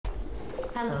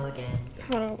Hello again.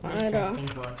 This testing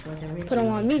course was on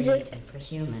originally music. created for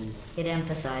humans. It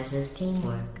emphasizes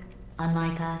teamwork.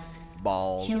 Unlike us,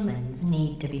 Balls. humans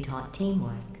need to be taught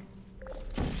teamwork.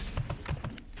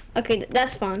 Okay,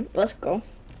 that's fun. Let's go.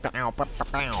 Bow, bow,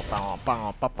 bow, bow,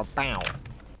 bow, bow, bow, bow.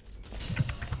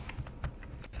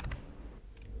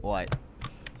 What?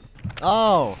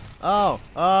 Oh,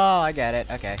 I get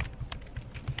it. Okay.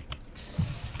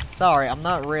 Sorry, I'm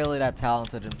not really that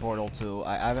talented in Portal 2.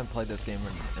 I haven't played this game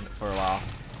for a while.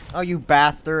 Oh, you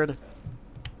bastard!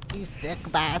 You sick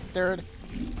bastard!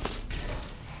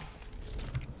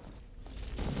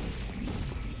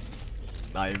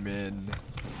 I'm in.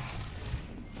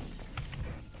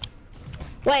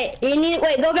 Wait, you need.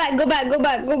 Wait, go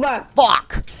back.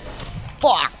 Fuck!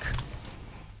 Fuck!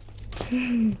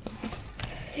 You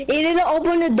need to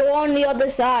open the door on the other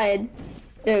side.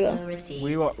 There you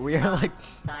go. We are like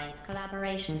Science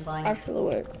collaboration points.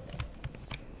 Actually, wait.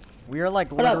 we are like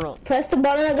Hold literal. up. Press the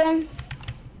button again.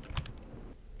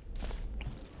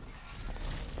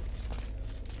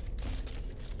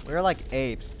 We're like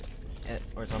apes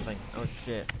or something. Oh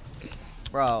shit.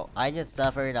 Bro, I just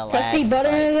suffered a Press the lag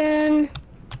button spike. again.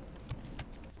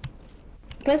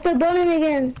 Press the button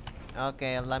again.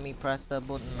 Okay, let me press the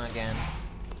button again.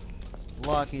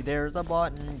 Lucky there's a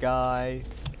button, guy.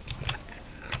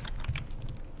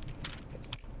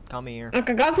 Come here.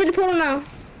 Okay, go for the portal now.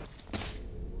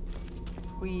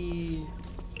 Whee.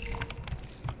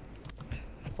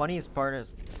 Funniest part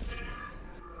is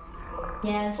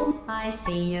Yes, I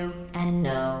see you. And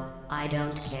no, I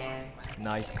don't care.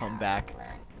 nice comeback.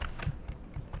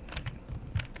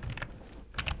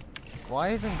 Why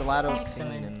isn't GLaDOS seen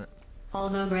Excellent. in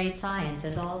Although great science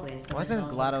is always the Why isn't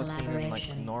result of GLaDOS seen in like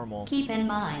collaboration. normal? Keep in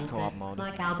mind co-op that, mode?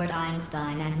 like Albert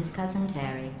Einstein and his cousin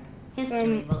Terry,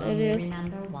 history will it only is.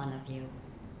 remember one of you.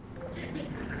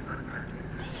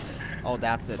 Oh,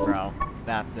 that's it, bro.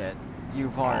 That's it.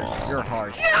 You've harsh. You're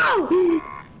harsh.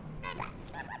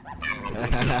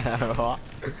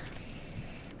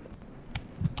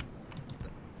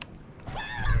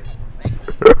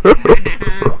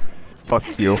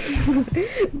 Fuck you.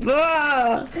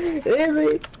 Bro,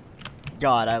 really?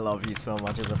 God, I love you so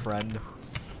much as a friend.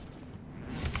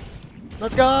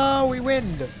 Let's go! We win!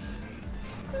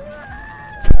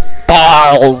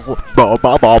 Balls!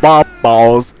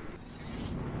 Balls!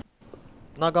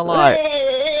 Not gonna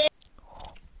lie.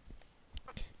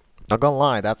 Not gonna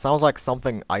lie, that sounds like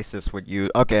something ISIS would use.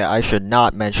 Okay, I should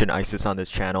not mention ISIS on this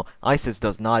channel. ISIS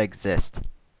does not exist.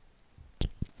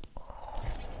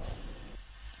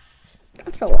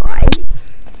 That's a lie.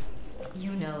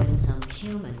 You know, in some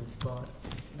human sports,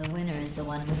 the winner is the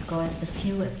one who scores the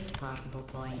fewest possible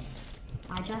points.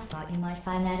 I just thought you might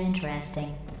find that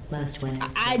interesting. Most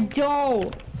winners I do.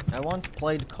 don't. I once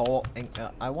played Portal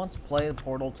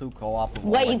 2 co-op. with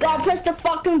Wait, you one gotta guy. press the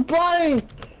fucking button.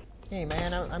 Hey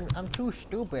man, I'm too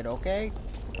stupid, okay?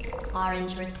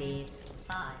 Orange receives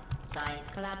 5 science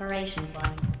collaboration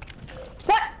points.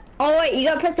 What? Oh wait, you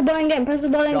gotta press the button again. Press the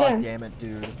button God again. damn it,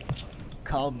 dude.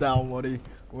 Calm down, Woody.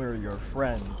 We're your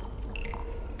friends.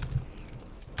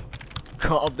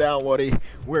 Calm down, Woody.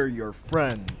 We're your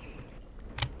friends.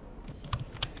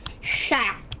 Shut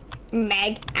up,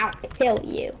 Meg. I'll kill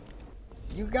you.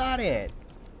 You got it.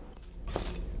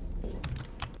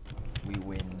 We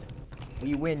win.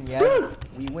 We win, yes.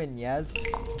 We win, yes.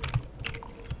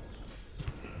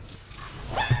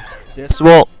 This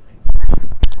will.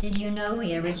 Did you know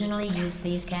we originally used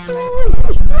these cameras to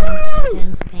measure moments of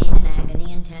intense pain and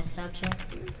agony in test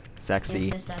subjects? Sexy.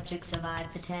 If the subjects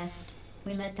survived the test,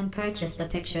 we let them purchase the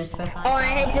pictures for $5. Oh, I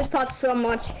hate this part so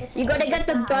much. You gotta get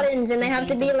the buttons and they have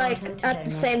to be like at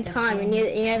the same time, and you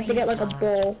have to get like a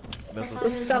ball. This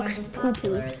Photos is. sucks weren't as poo-poo.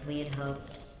 popular as we had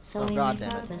hoped, so Oh, we God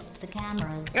damn it. repurposed the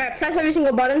cameras. Alright, press every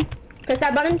single button. Press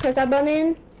that button. Press that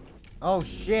button. Oh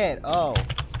shit. Oh.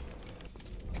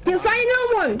 You find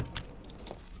another one.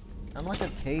 I'm like a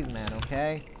caveman,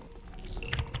 okay?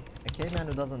 A caveman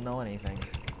who doesn't know anything.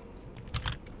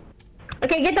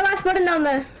 Okay, get the last button down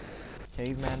there.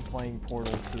 Caveman playing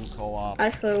Portal 2 co-op.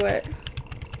 Actually, wait.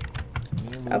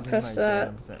 I'm I'll losing press my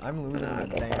that. damn I'm losing my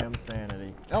go for it. damn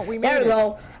sanity. Oh, we made There we it!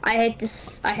 go. I hate this.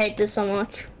 I hate this so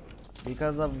much.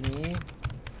 Because of me?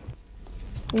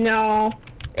 No,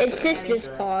 it's just Very this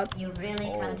good. part. You've really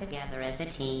Oh. come together as a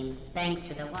team, thanks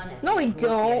to the one of No, you we who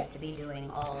don't. appears to be doing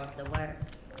all of the work.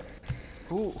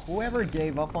 Whoever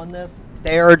gave up on this,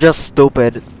 they are just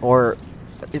stupid. Or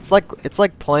it's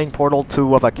like playing Portal 2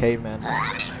 with a caveman.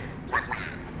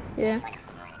 Yeah.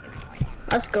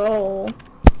 Let's go.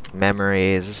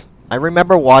 Memories. I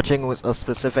remember watching a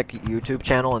specific YouTube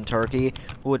channel in Turkey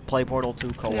who would play Portal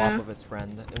 2 co-op Yeah. with his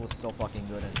friend. It was so fucking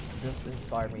good, and this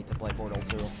inspired me to play Portal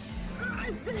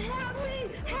 2.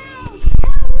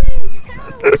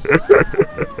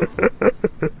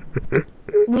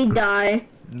 We die.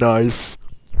 Nice.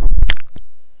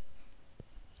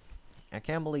 I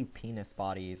can't believe Penis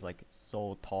Body is like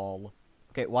so tall.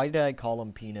 Okay, why did I call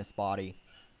him Penis Body?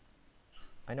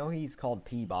 I know he's called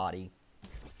P-Body.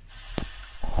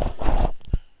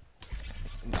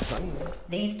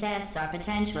 These tests are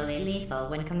potentially lethal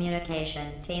when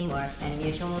communication, teamwork, and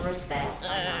mutual respect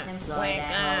are not employed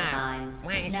at all times.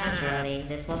 Naturally,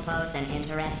 this will pose an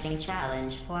interesting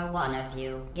challenge for one of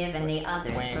you, given the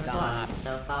other's performance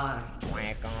so far.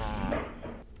 Wake up.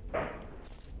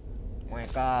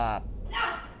 Wake up.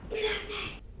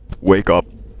 Wake up.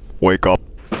 Wake up.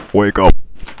 Wake up.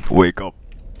 Wake up.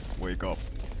 Wake up.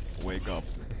 Wake up.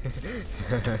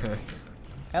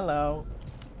 Hello.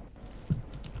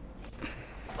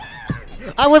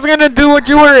 I was gonna do what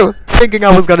you were thinking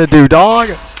I was gonna do, dog.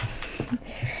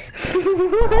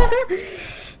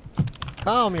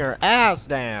 Calm your ass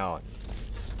down.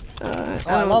 Oh,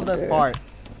 I love this part.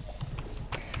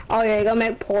 Oh yeah, you gotta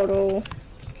make Portal.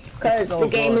 Cause so the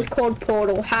game good. is called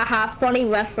Portal. Haha, funny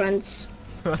reference.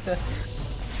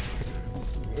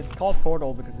 It's called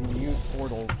Portal because you use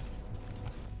portals.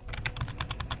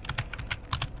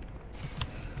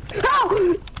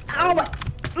 Oh! Ow,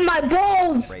 my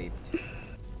balls! Raped.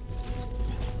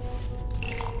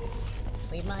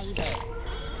 We made it.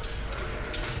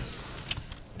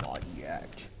 Not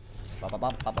yet.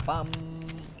 Ba-ba-bum.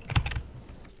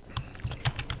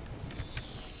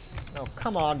 No,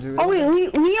 come on, dude. Oh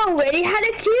wait, we already had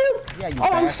a cube? Yeah, you Oh,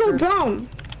 I'm so bastard. dumb.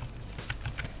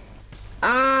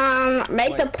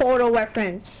 Make the Wait. Portal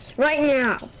reference. Right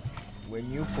now.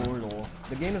 When you portal.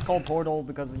 The game is called Portal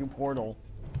because you portal.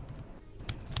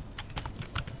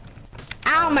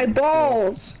 Ow, my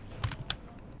balls!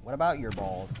 What about your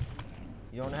balls?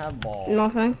 You don't have balls.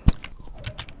 Nothing.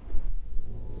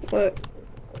 What?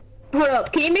 Hold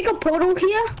up, can you make a portal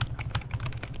here?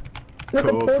 Make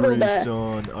a portal there.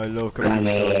 Son. I love Come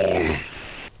here.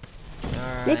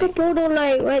 Make a Alright. portal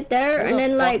like right there, Who and the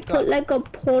then like fuck put like a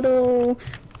portal.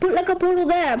 Put like a portal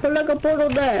there. Put like a portal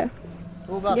there.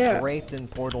 Who got Yeah. raped in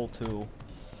Portal 2?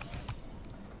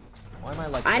 Why am I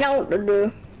like I know what to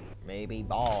do. maybe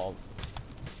balls?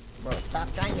 Bro,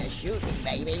 stop trying to shoot me,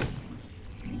 baby.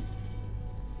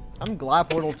 I'm glad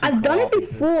Portal 2 I've done it co-op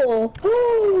exists.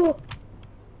 before.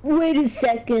 Wait a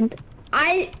second.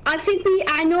 I think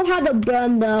I know how to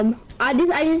burn them. I just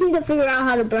need to figure out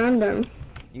how to burn them.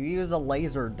 You use a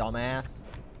laser, dumbass.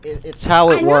 It's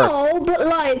how it I works. know, but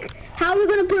like, how are we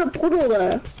gonna put a portal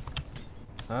there?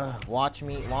 Watch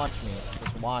me,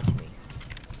 just watch me.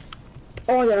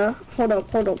 Oh yeah, hold up.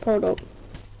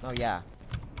 Oh yeah.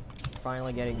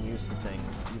 Finally getting used to things,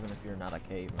 even if you're not a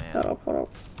caveman. Hold up.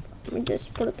 Let me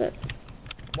just put it there.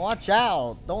 Watch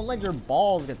out! Don't let your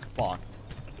balls get fucked.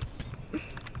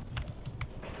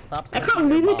 Stop I squishing can't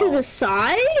your move it to the balls.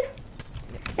 side?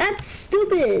 That's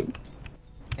stupid.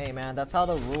 Hey man, that's how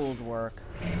the rules work.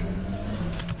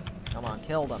 Come on,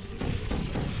 kill them.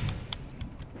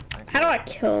 How do I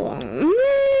kill him?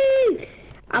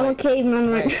 I'm a Wait, caveman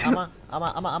right Wait, now. I'm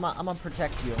gonna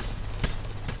protect you.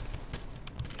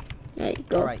 There you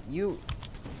go. Alright, you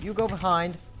go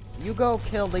behind, you go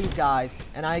kill these guys,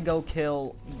 and I go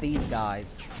kill these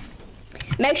guys.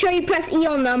 Make sure you press E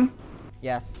on them.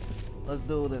 Yes, let's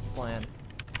do this plan.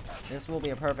 This will be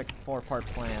a perfect 4-part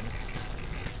plan.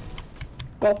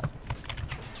 Go.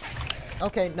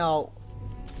 Okay, no.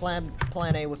 Plan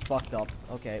A was fucked up.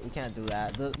 Okay, we can't do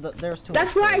that. There's too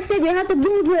That's much why I space. said we have to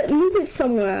move it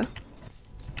somewhere.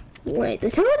 Wait, the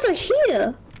turrets are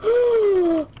here.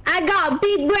 I got a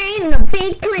big brain and a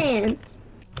big plan.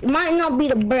 It might not be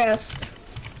the best.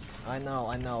 I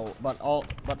know,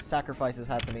 but sacrifices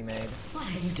have to be made. What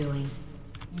are you doing?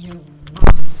 You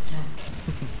monster.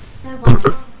 They're one of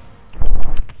us.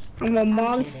 I'm a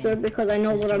monster because I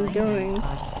know what I'm Destroying doing. is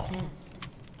part of the test.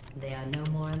 They are no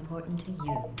more important to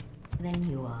you than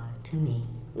you are to me.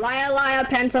 Liar,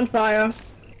 pants on fire.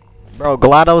 Bro,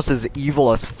 GLaDOS is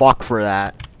evil as fuck for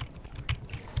that.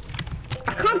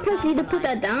 I can't press E to put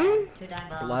that down.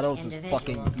 GLaDOS is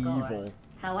fucking evil.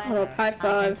 However, Oh, high I can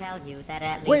five. tell you that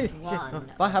at Wait, least shit,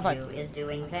 one high of five. you is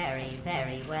doing very,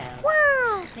 very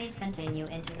well. Please continue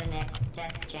into the next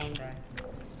test chamber.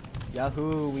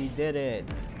 Yahoo, we did it.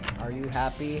 Are you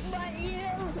happy?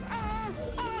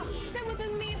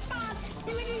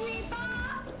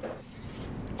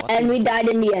 And we died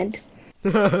in the end.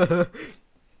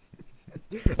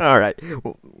 Alright.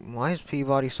 Why is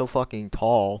Peabody so fucking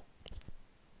tall?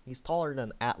 He's taller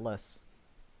than Atlas.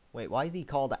 Wait, why is he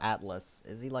called Atlas?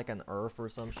 Is he like an Earth or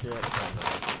some shit?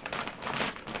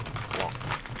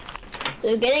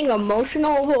 You're getting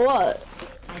emotional over what?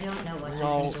 I don't know what you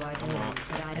think you are doing,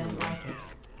 but I don't like it.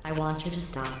 I want you to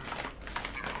stop.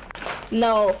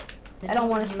 No, The I don't two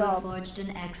want of to you have stop. forged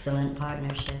an excellent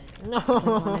partnership. No. With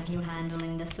one of you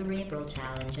handling the cerebral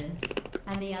challenges,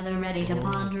 and the other ready to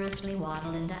ponderously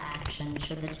waddle into action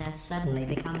should the test suddenly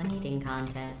become an eating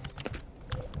contest.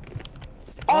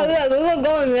 Oh yeah, we're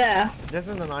going there. This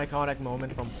is an iconic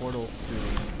moment from Portal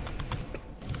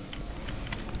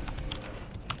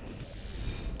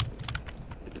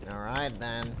 2. Alright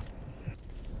then.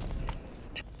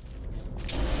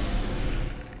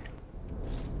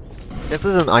 This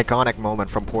is an iconic moment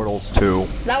from Portals 2.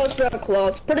 That was real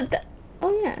close. Put it there.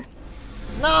 Oh yeah.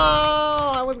 No!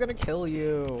 I was gonna kill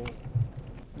you.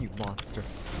 You monster.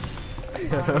 Come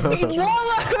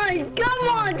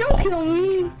on, don't kill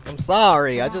me. I'm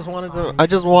sorry. I just wanted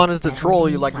to troll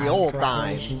you like the old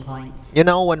times. You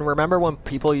know, remember when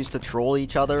people used to troll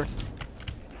each other?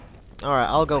 Alright,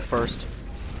 I'll go first.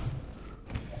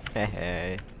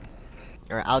 Hey.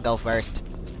 Alright, I'll go first.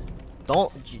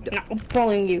 Don't. No, I'm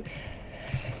following you.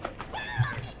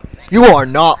 You are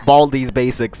not Baldi's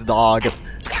Basics, dog. When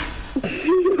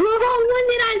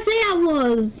did I say I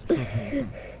was?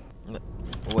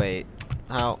 Wait.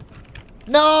 How?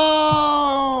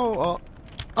 No!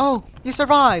 Oh, you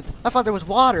survived. I thought there was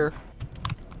water.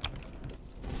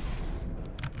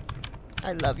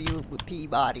 I love you,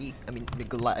 Peabody. I mean,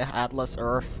 Atlas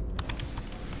Earth.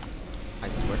 I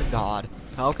swear to God.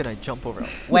 How can I jump over?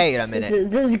 Wait a minute.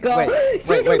 Just go. Wait, You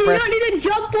press. don't need to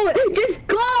jump for it. Just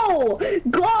go.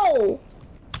 Go.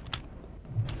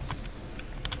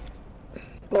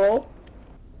 Go.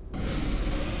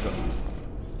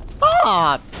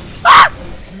 Stop!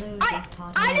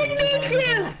 I didn't mean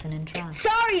to.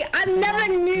 Sorry, I never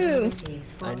knew.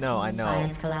 I know.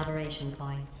 Science collaboration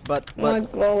points. But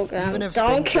even if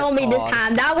don't things kill gets me this odd-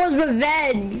 time. That was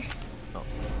revenge. Oh.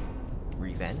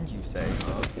 Revenge, you say?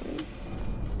 Huh?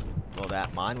 Well,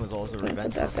 mine was also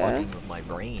revenge for fucking with my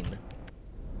brain.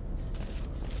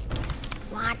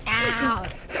 Watch out!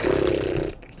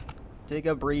 Take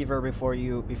a breather before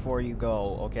you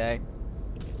go, okay?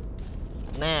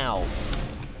 Now.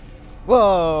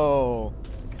 Whoa!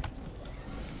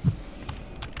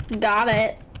 Got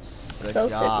it. Good So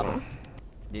job. signal.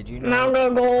 Did you Now I'm know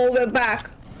gonna go over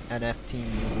back. NFT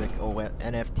music,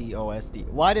 NFT OSD?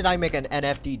 Why did I make an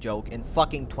NFT joke in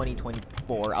fucking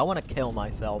 2024? I want to kill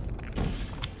myself.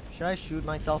 Should I shoot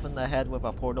myself in the head with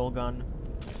a portal gun?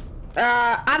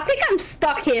 I think I'm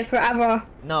stuck here forever.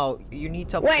 No, you need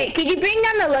to. Wait, could you bring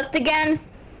down the lift again?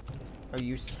 Are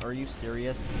you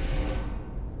serious?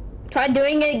 Try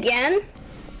doing it again.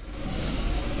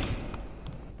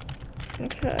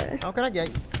 Okay. How can I get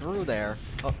through there?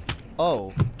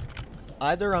 Oh.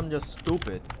 Either I'm just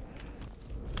stupid,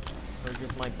 or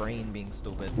just my brain being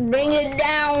stupid. Bring it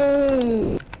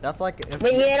down. That's like if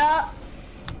Bring it up.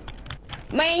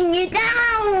 Bring it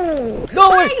down.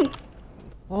 No way!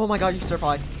 Oh my God, you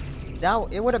survived.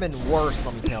 It would have been worse,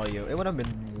 let me tell you. It would have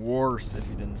been worse if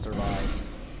you didn't survive.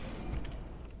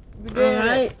 You did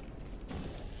it.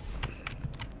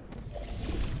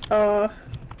 Alright.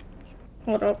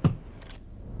 Hold up.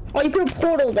 Oh, you put a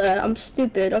portal there. I'm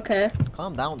stupid. Okay.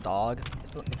 Calm down, dog.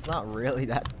 It's not really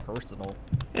that personal.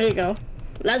 There you go.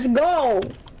 Let's go.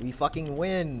 We fucking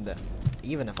win.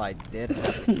 Even if I did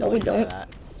have to kill No, we you for don't. that.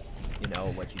 You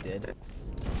know what you did.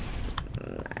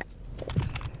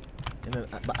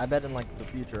 I bet in like the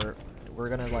future we're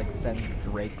gonna like send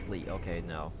Drake Lee. Okay,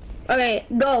 no. Okay,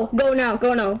 go now.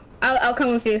 I'll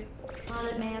come with you. While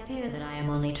it may appear that I am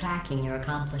only tracking your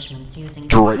accomplishments using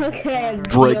Okay,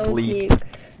 Drake go leaked. deep.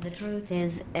 the truth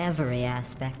is, every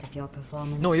aspect of your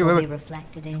performance No, will be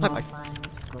reflected in your High final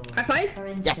score. High five? For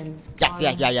Yes. instance, Yes. you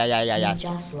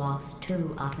just lost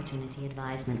 2 opportunity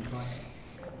advisement points.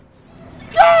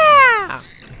 Yeah!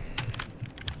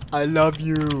 I love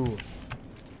you.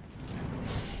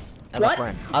 As a What?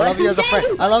 friend. I love you as a friend.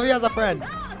 I love you as a friend.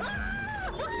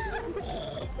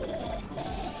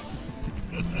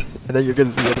 And then you're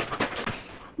gonna see it.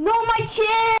 No, my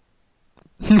chin.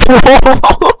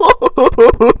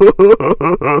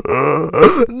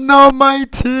 No, my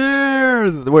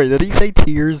tears. Wait, did he say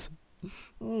tears?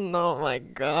 No, my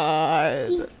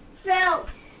God. Fell.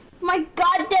 My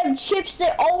goddamn chips, they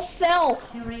all fell.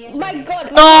 My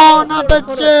God. No, not the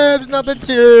chips, not the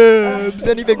chips.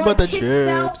 Anything but the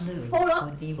chips. Hold up.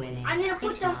 Would be winning. I need to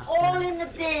put It's them not all fair. in the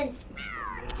bin.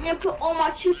 I need to put all my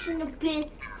chips in the bin.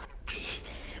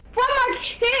 Where are my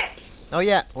chips? Oh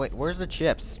yeah, wait, where's the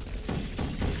chips?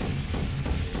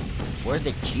 Where's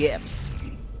the chips?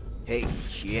 Hey,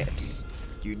 chips.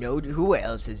 Do you know who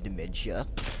else has dementia?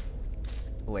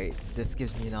 Wait, this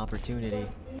gives me an opportunity.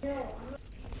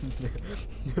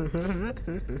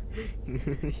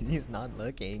 He's not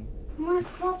looking. My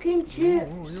fucking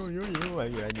chips. I need to be Are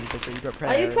you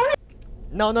prepared. trying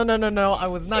No. I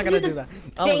was not gonna do that.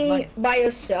 to sing by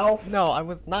yourself? No, I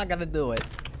was not gonna do it.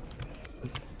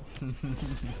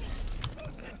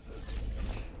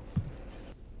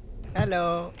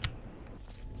 Hello.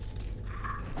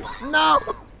 No!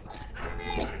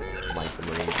 My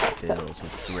rage fills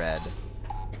with dread.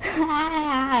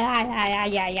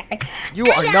 You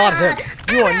are not him.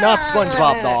 You are not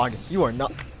SpongeBob, dog. You are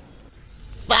not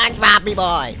SpongeBob,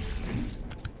 boy.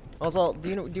 Also, do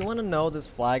you want to know this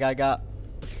flag I got?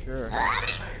 Sure.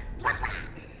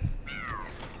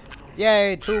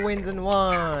 Yay! 2 wins in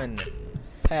 1.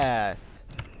 Passed.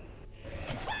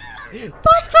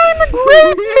 Stop trying to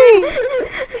grab me!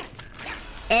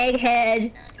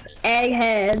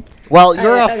 Egghead. Well,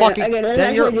 you're a fucking. okay,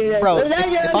 Then you're, bro. If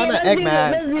let's I'm an do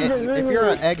Eggman, if you're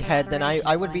an Egghead, then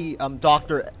I would be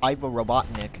Dr. Ivo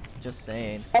Robotnik. Just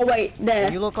saying. Oh wait,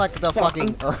 there. You look like the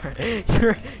fucking.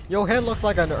 Your head looks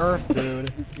like an Earth,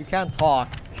 dude. You can't talk.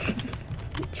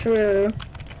 True.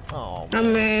 Oh. I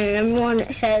mean, everyone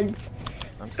heads.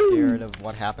 I'm scared of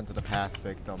what happened to the past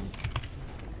victims.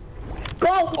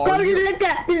 Go to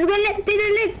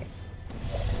the lift.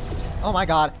 Oh my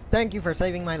God! Thank you for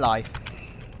saving my life.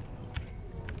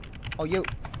 Oh you.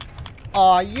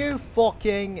 Are you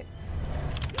fucking?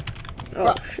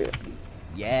 Oh shit.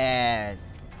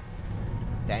 Yes.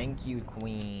 Thank you,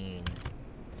 Queen.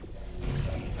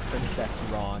 Princess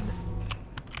Ron.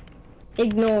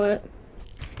 Ignore it.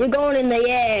 You're going in the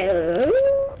air.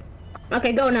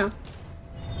 Okay, go now.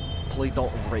 Please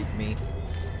don't rape me.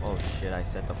 Oh shit, I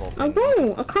said the whole I thing.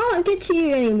 won't. I can't get to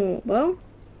you anymore, bro.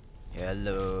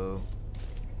 Hello.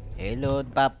 Hello,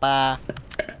 Papa.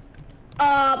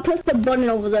 Press the button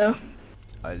over there.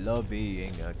 I love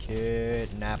being a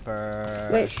kidnapper.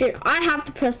 Wait, shit. I have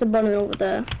to press the button over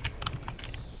there.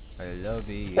 I love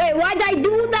being Wait, why'd a I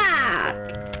do that?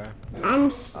 kidnapper. I'm I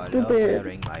love stupid.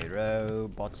 wearing my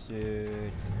robot suit.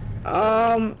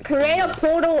 Create a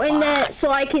portal in there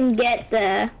so I can get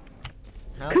there.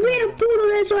 How Create a can portal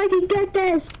there so I can get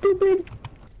there, stupid.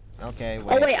 Okay, Oh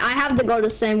wait. wait, I have to go the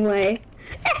same way.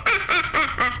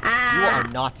 You are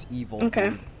not evil. Okay.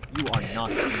 Dude. You are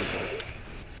not evil.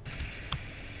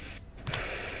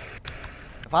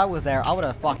 If I was there, I would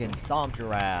have fucking stomped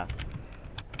your ass.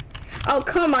 Oh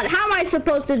come on, how am I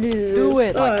supposed to do this? Do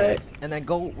it like Alright. this, and then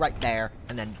go right there,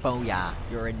 and then booyah!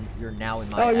 You're now in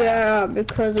my Oh ass. yeah,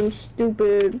 because I'm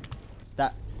stupid.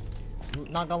 That,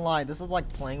 not gonna lie, this is like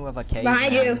playing with a caveman.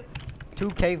 Behind you. 2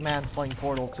 cavemans playing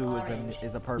Portal 2 Orange,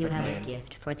 is a you perfect have name. a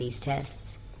gift for these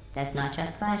tests. That's not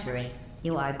just flattery.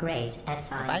 You are great at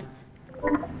science.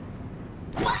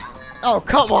 Oh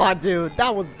come on, dude!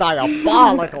 That was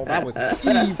diabolical. That was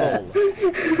evil.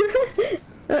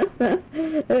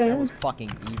 That was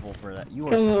fucking evil for that. You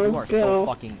are so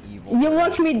fucking evil. You for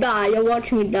watch that. me die, you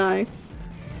watch me die.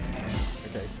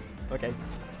 Okay.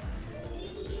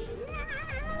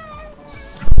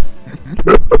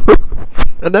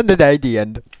 And then the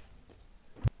end.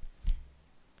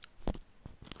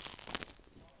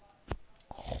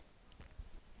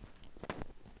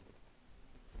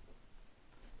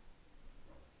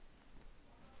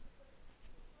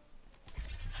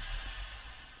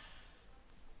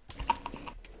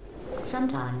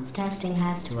 Sometimes testing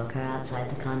has to occur outside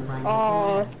the confines of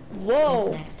Oh, matter. This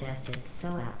whoa. next test is so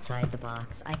outside the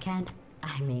box,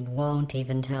 won't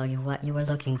even tell you what you were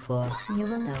looking for. You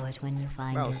will know it when you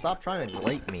find Bro, it. stop trying to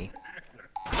rape me.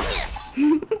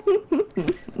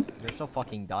 You're so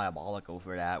fucking diabolical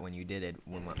for that when you did it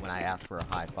when I asked for a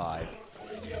high five.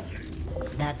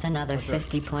 That's another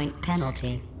 50-point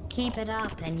penalty. Keep it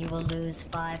up and you will lose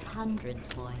 500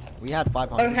 points. We had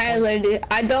 500 Okay, points. lady,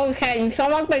 I don't care. You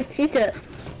sound like my teacher.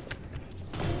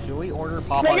 Should we order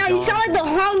Papa Wait, no, you John's? sound like the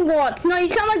Hogwarts. No,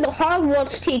 you sound like the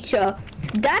Hogwarts teacher.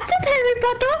 That's it, Harry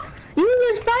Potter. You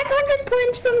lose 500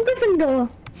 points from Gryffindor.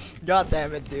 God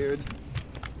damn it, dude.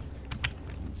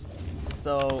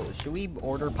 So, should we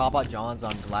order Papa John's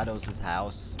on GLaDOS'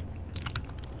 house?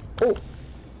 Oh,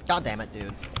 God damn it,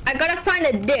 dude. I gotta find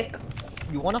a dick.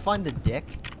 You wanna find the dick?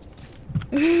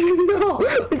 No,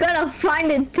 we gotta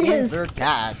find a dick. Insert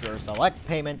cash or select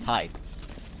payment type.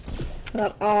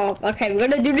 Oh, okay, we're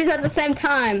gonna do this at the same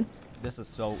time. This is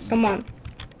so easy. Come on.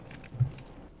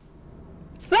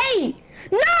 Wait!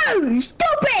 No!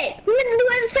 Stupid! We're gonna do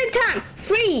it at the same time.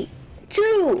 3,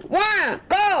 2, 1,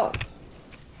 go!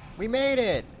 We made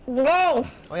it! Go!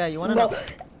 Oh yeah, you wanna Go. know?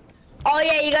 Oh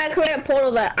yeah, you gotta create a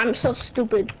portal there. I'm so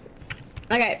stupid.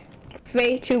 Okay,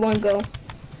 3, 2, 1, go.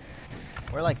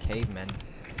 We're like cavemen.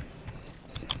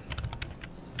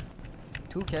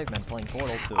 2 cavemen playing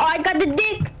Portal 2. Oh, I got the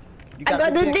dick. You I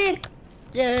got the dick.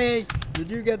 Yay! Did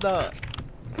you get the?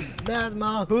 That's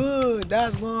my hood.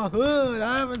 That's my hood.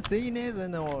 I haven't seen this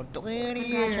in 20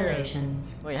 years.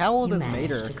 Congratulations. Wait, how old You is managed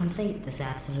Mater? to complete this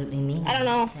absolutely meaningless I don't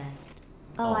know. test.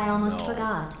 Oh, Oh, I almost no.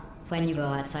 forgot. When you go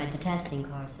outside the testing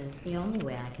courses, the only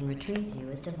way I can retrieve you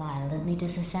is to violently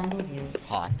disassemble you,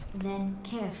 Hot. then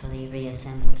carefully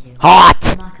reassemble you.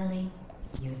 Hot. Luckily,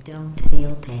 you don't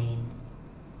feel pain.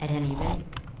 At any rate,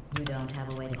 you don't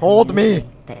have a way to Hold me.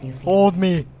 communicate that you feel. Hold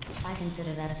me. I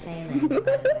consider that a failing, by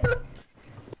the way.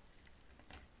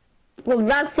 Well,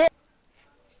 that's it.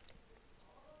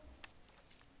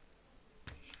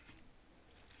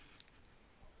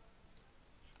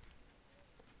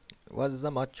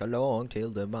 Wasn't much along till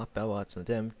the mappa wasn't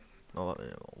him. Oh,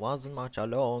 wasn't much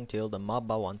along till the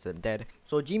mobba wasn't dead.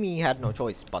 So Jimmy had no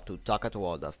choice but to talk to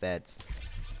all the feds.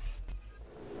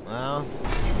 Well,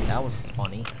 that was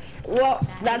funny. Well,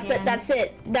 that's it. That's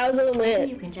it. That was all You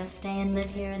it. can just stay and live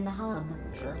here in the hub.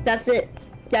 Sure. That's it.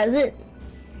 That's it.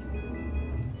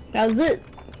 That was it.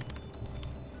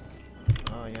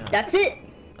 Oh yeah. That's it.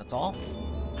 That's all?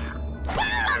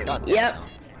 Done. Yep.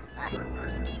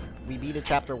 We beat a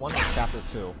chapter 1 and chapter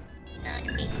 2.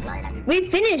 We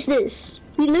finished this.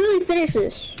 We literally finished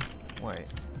this. Wait.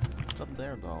 What's up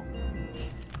there though?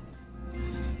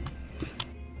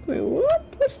 Wait, what?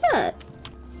 What's that?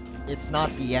 It's not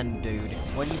the end, dude.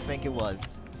 What do you think it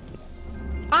was?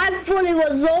 I thought it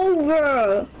was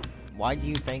over. Why do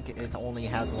you think it only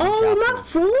has one Oh, I'm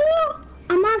chapter? at 4?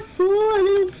 I'm at 4.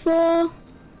 I need 4.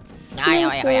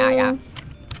 Yeah.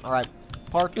 Alright,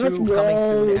 part 2 Let's coming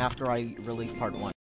go. soon after I release part 1.